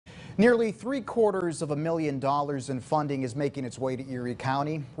Nearly $750,000 in funding is making its way to Erie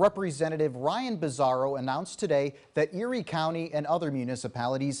County. Representative Ryan Bizzarro announced today that Erie County and other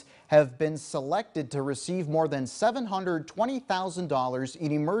municipalities have been selected to receive more than $720,000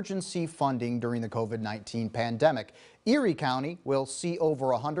 in emergency funding during the COVID-19 pandemic. Erie County will see over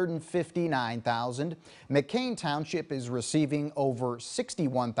 $159,000. McCain Township is receiving over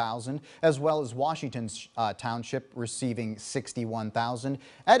 $61,000, as well as Washington Township receiving $61,000.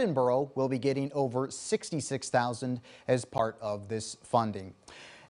 Edinburgh will be getting over $66,000 as part of this funding.